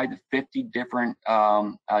 45 to 50 different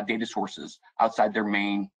data sources outside their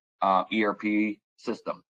main ERP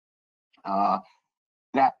system.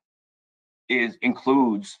 That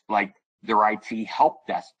includes like their IT help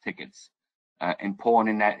desk tickets, and pulling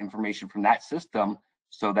in that information from that system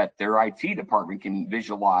so that their IT department can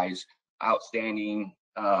visualize outstanding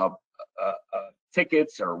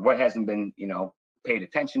tickets or what hasn't been paid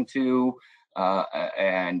attention to,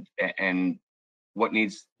 and what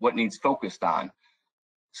needs focused on.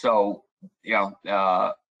 So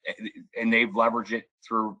and they've leveraged it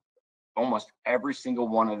through almost every single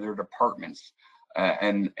one of their departments,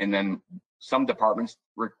 and then some departments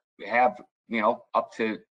have up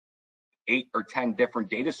to 8 or 10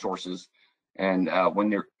 different data sources. And when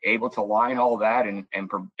they're able to line all that and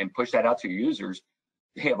push that out to users,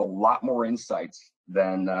 they have a lot more insights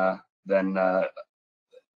than their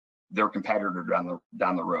competitor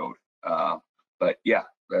down the road. But yeah,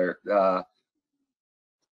 they're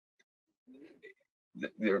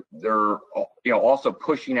also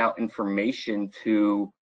pushing out information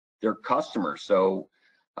to their customers. So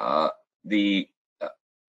the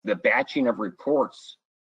batching of reports,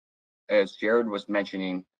 as Jared was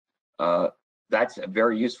mentioning, that's a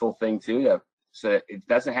very useful thing too. So it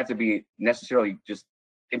doesn't have to be necessarily just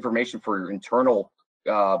information for your internal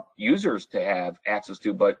users to have access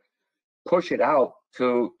to, but push it out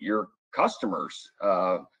to your customers,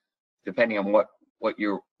 depending on what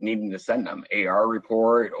you're needing to send them, AR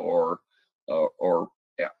report or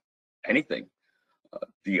yeah, anything.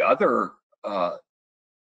 The other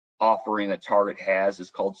offering that Target has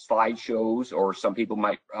is called slideshows, or some people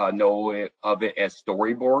might know of it as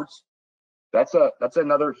storyboards. That's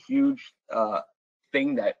another huge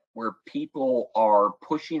thing that where people are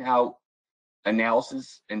pushing out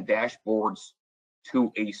analysis and dashboards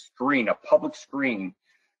to a screen, a public screen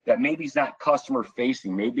that maybe is not customer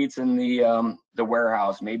facing. Maybe it's in the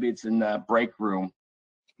warehouse, maybe it's in the break room,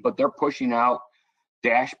 but they're pushing out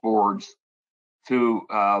dashboards to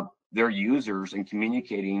their users and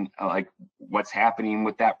communicating like what's happening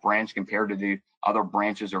with that branch compared to the other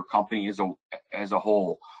branches or company as a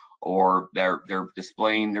whole, or they're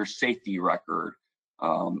displaying their safety record,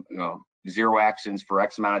 you know, 0 accidents for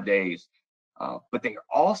X amount of days. But they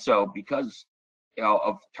also, because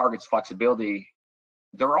of Target's flexibility,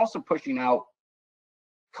 they're also pushing out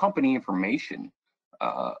company information,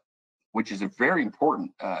 which is a very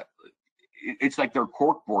important. It's like their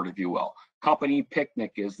cork board, if you will. Company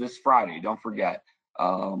picnic is this Friday, don't forget.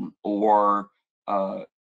 Or you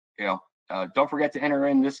know, don't forget to enter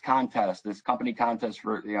in this contest, this company contest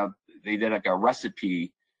for, you know, they did like a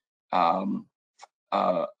recipe contest.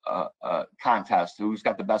 Who's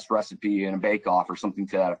got the best recipe in a bake-off or something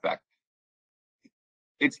to that effect.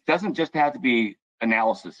 It doesn't just have to be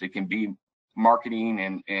analysis. It can be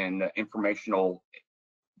marketing and informational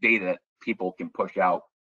data that people can push out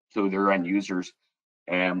to their end users.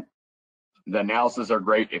 And the analysis are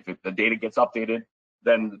great. If the data gets updated,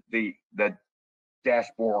 then the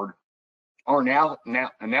dashboard or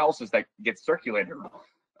analysis that gets circulated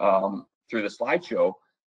through the slideshow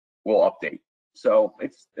will update. So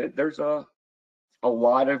there's a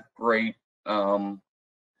lot of great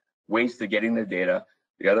ways to getting the data.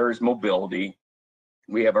 The other is mobility.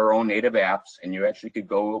 We have our own native apps, and you actually could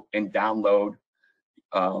go and download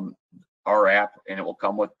our app, and it will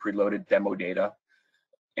come with preloaded demo data,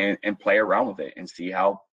 and play around with it and see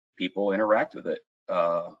how people interact with it.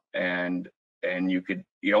 And you could,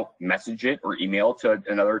 you know, message it or email to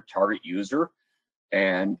another Target user,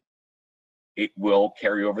 and it will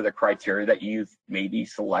carry over the criteria that you've maybe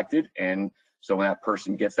selected. And so when that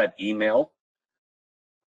person gets that email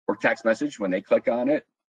or text message, when they click on it,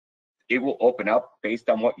 it will open up based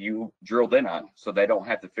on what you drilled in on, so they don't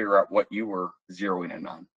have to figure out what you were zeroing in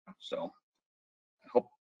on. So I hope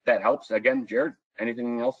that helps. Again, Jared,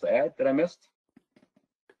 anything else to add that I missed?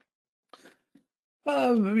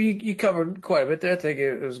 You covered quite a bit there. I think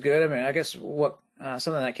it was good. I mean, I guess what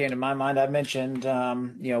something that came to my mind, I mentioned,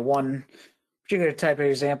 you know, one particular type of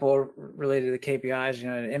example related to the KPIs, you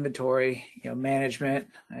know, inventory, you know, management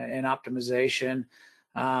and optimization.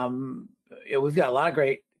 You know, we've got a lot of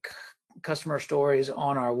great customer stories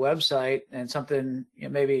on our website, and something, you know,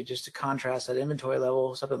 maybe just to contrast that inventory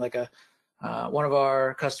level, something like one of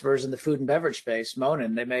our customers in the food and beverage space,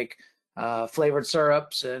 Monin, they make flavored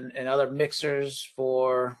syrups and other mixers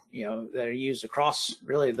for, you know, that are used across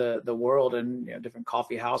really the world, and, you know, different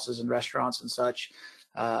coffee houses and restaurants and such.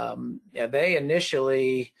 Yeah, they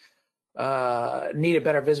initially needed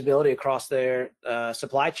better visibility across their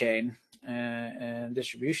supply chain and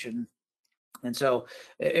distribution. And so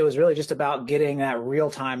it was really just about getting that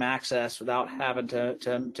real-time access without having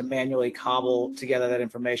to manually cobble together that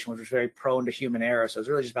information, which was very prone to human error. So it's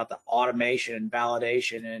really just about the automation and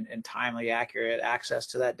validation and timely, accurate access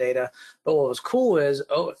to that data. But what was cool is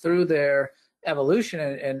through their evolution,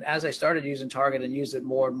 and as they started using Target and used it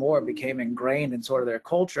more and more, it became ingrained in sort of their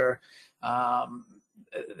culture.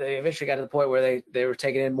 They eventually got to the point where they were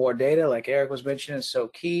taking in more data, like Eric was mentioning, so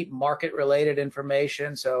key market-related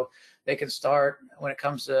information. So they can start, when it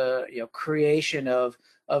comes to, you know, creation of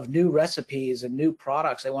new recipes and new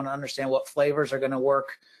products, they want to understand what flavors are going to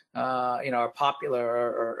work, you know, are popular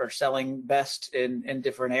or selling best in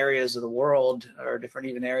different areas of the world, or different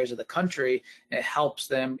even areas of the country. It helps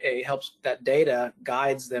them. It helps that data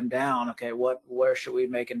guides them down. Okay, where should we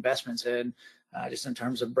make investments in? Just in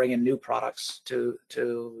terms of bringing new products to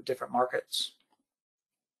different markets.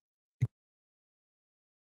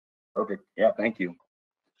 Okay, yeah, thank you.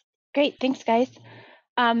 Great, thanks guys.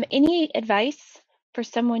 Any advice for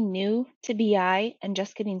someone new to BI and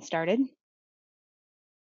just getting started?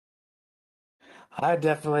 I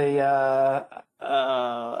definitely, I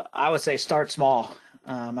would say start small.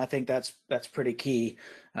 I think that's pretty key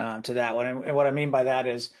to that one. And what I mean by that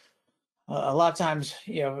is, a lot of times,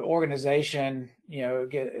 organization,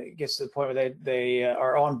 gets to the point where they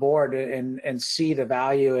are on board and see the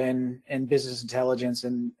value in business intelligence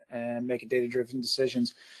and making data-driven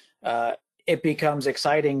decisions. It becomes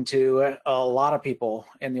exciting to a lot of people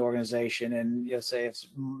in the organization, and say it's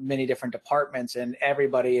many different departments, and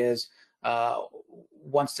everybody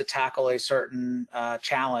wants to tackle a certain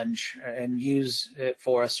challenge and use it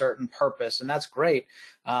for a certain purpose, and that's great.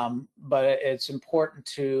 But it's important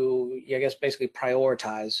to, I guess, basically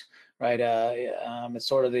prioritize, right? It's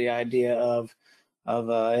sort of the idea of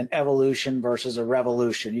an evolution versus a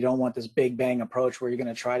revolution. You don't want this big bang approach where you're going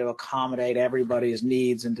to try to accommodate everybody's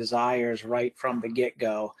needs and desires right from the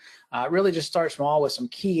get-go. Really just start small with some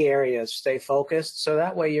key areas, stay focused, so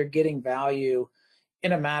that way you're getting value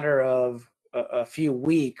in a matter of a few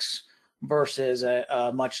weeks versus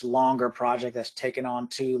a much longer project that's taken on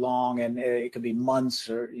too long, and it could be months,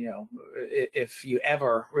 or if you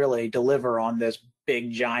ever really deliver on this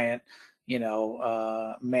big giant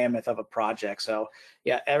mammoth of a project. So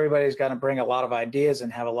yeah, everybody's got to bring a lot of ideas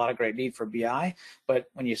and have a lot of great need for BI, but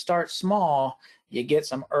when you start small, you get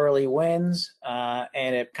some early wins,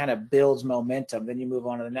 and it kind of builds momentum. Then you move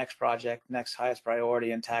on to the next project, next highest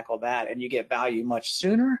priority, and tackle that, and you get value much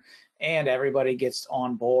sooner, and everybody gets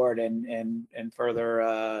on board and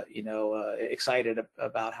further excited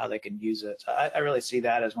about how they can use it. So I really see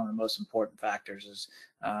that as one of the most important factors, is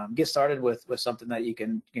get started with something that you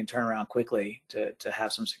can turn around quickly to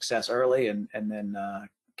have some success early, and then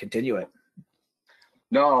continue it.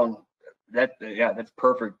 No, that's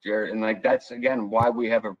perfect, Jared. And that's again why we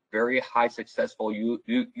have a very high successful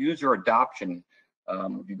user adoption.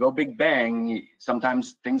 If you go big bang,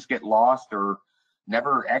 sometimes things get lost or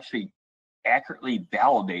never actually accurately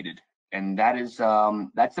validated, and that's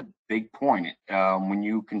a big point. When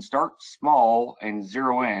you can start small and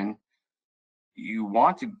zero in, you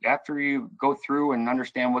want to, after you go through and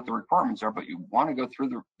understand what the requirements are, but you want to go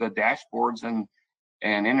through the dashboards and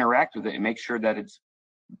interact with it and make sure that it's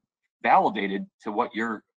validated to what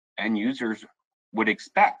your end users would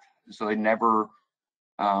expect, so they never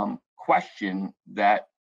question that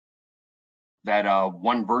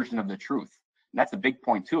one version of the truth. And that's a big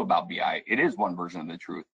point too about BI. It is one version of the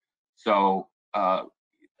truth. So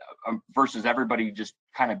versus everybody just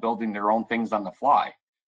kind of building their own things on the fly.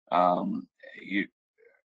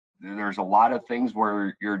 There's a lot of things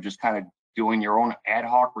where you're just kind of doing your own ad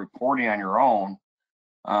hoc reporting on your own,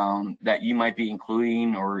 that you might be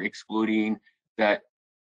including or excluding, that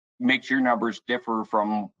makes your numbers differ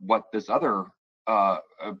from what this other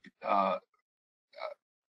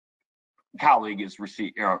colleague is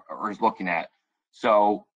looking at.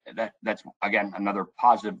 So that's again another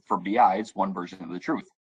positive for BI. It's one version of the truth,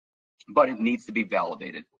 but it needs to be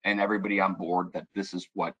validated and everybody on board that this is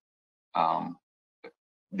what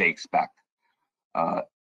they expect.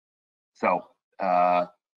 So the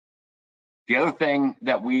other thing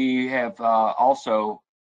that we have also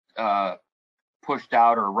pushed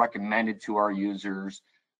out or recommended to our users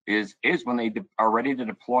is when they are ready to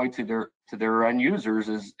deploy to their end users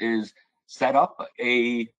is set up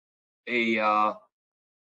an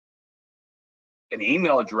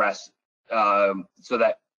email address so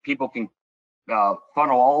that people can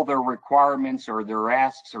funnel all their requirements or their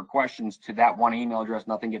asks or questions to that one email address.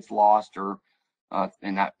 Nothing gets lost or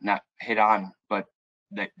and not hit on, but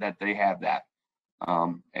that they have that.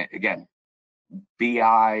 Again,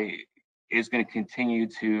 BI is going to continue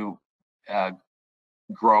to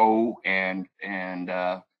grow, and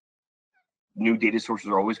new data sources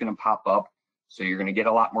are always going to pop up. So you're going to get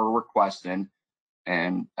a lot more requests in.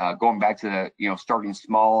 And going back to the, starting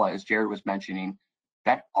small, as Jared was mentioning,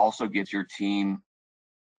 that also gives your team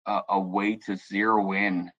a way to zero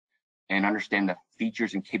in and understand the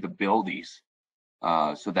features and capabilities,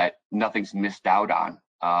 so that nothing's missed out on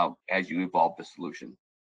as you evolve the solution.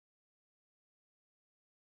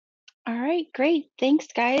 All right, great. Thanks,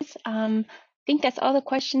 guys. I think that's all the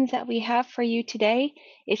questions that we have for you today.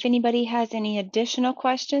 If anybody has any additional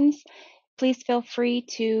questions, please feel free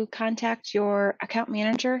to contact your account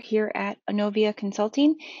manager here at Innovia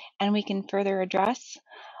Consulting, and we can further address.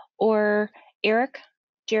 Or Eric,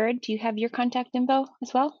 Jared, do you have your contact info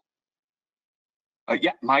as well?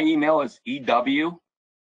 Yeah, my email is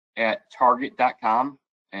ew@targit.com,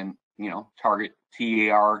 and target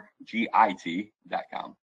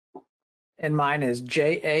TARGIT.com. And mine is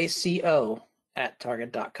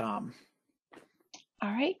jaco@target.com.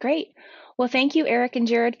 All right, great. Well, thank you, Eric and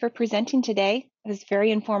Jared, for presenting today. It was very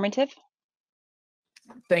informative.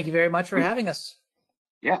 Thank you very much for having us.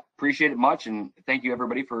 Yeah, appreciate it much, and thank you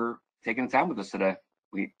everybody for taking the time with us today.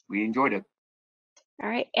 We enjoyed it. All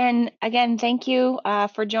right. And again, thank you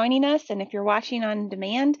for joining us. And if you're watching on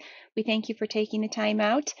demand, we thank you for taking the time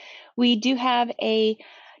out. We do have a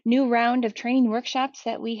new round of training workshops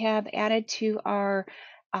that we have added to our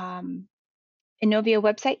Innovia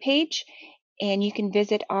website page. And you can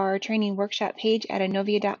visit our training workshop page at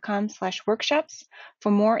innovia.com/workshops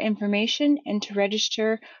for more information and to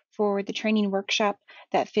register for the training workshop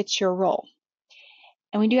that fits your role.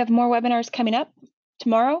 And we do have more webinars coming up.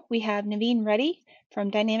 Tomorrow, we have Naveen Reddy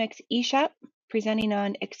from Dynamics eShop presenting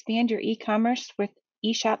on Expand Your E-commerce with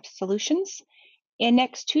eShop Solutions. And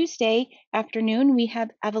next Tuesday afternoon, we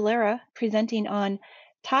have Avalera presenting on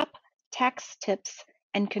top tax tips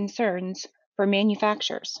and concerns for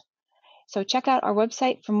manufacturers. So check out our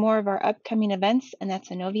website for more of our upcoming events, and that's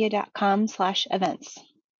innovia.com/events.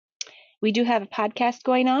 We do have a podcast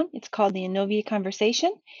going on. It's called the Innovia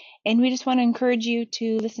Conversation. And we just want to encourage you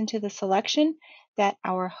to listen to the selection that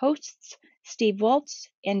our hosts, Steve Waltz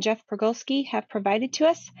and Jeff Progolski, have provided to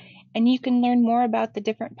us. And you can learn more about the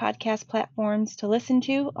different podcast platforms to listen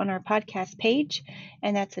to on our podcast page.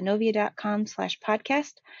 And that's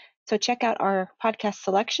innovia.com/podcast. So check out our podcast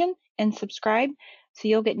selection and subscribe so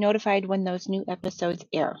you'll get notified when those new episodes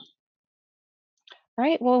air. All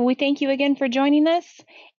right, well, we thank you again for joining us,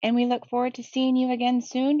 and we look forward to seeing you again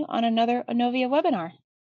soon on another Innovia webinar.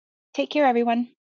 Take care, everyone.